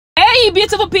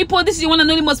beautiful people, this is one and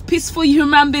only most peaceful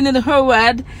human being in the whole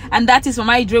world, and that is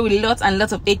Mama Idre with lots and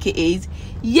lots of AKAs.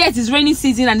 Yes, it's rainy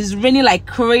season and it's raining like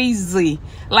crazy,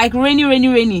 like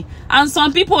rainy. And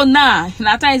some people now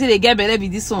time they get better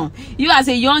with this one. You as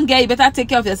a young girl, you better take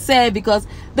care of yourself, because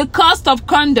the cost of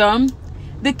condom,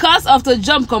 the cost of the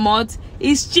jump come out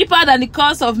is cheaper than the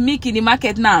cost of milk in the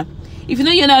market now. If you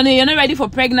know you're not ready for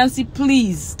pregnancy,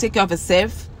 please take care of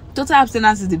yourself. Total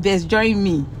abstinence is the best. Join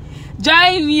me,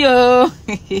 oh.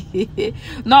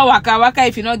 No waka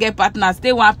if you don't get partner,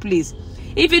 stay one place.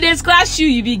 If you dey scratch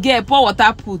you be get pour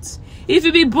water put. If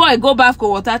you be boy, go bath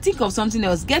cold water. Think of something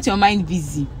else. Get your mind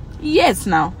busy. Yes,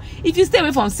 now if you stay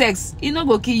away from sex, it not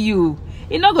go kill you,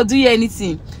 it not go do you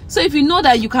anything. So if you know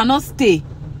that you cannot stay,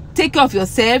 take care of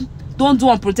yourself. Don't do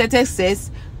unprotected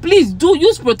sex. Please do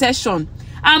use protection.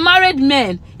 And married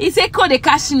men, he say call they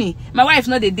catch me, my wife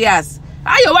not the theirs.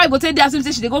 How your wife go take theirs and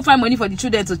say she dey go find money for the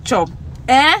children to chop?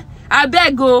 I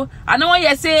beg go. I don't want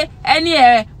you say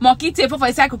any monkey tape for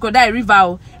inside crocodile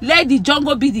river. Let the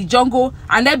jungle be the jungle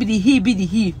and let the he be the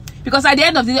he. Because at the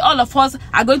end of the day, all of us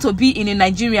are going to be in the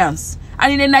Nigerians.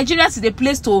 And in the Nigerians is the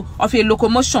place of a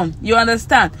locomotion. You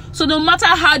understand? So no matter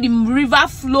how the river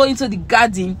flow into the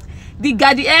garden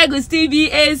egg will still be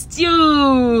a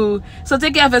stew. So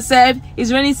take care of yourself.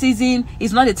 It's rainy season.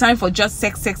 It's not a time for just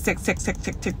sex.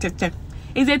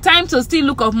 It's a time to still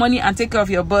look of money and take care of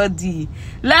your body.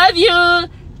 Love you.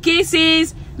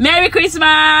 Kisses. Merry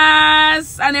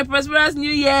Christmas and a prosperous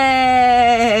New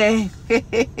Year.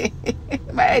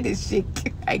 My head is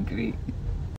shake. I agree.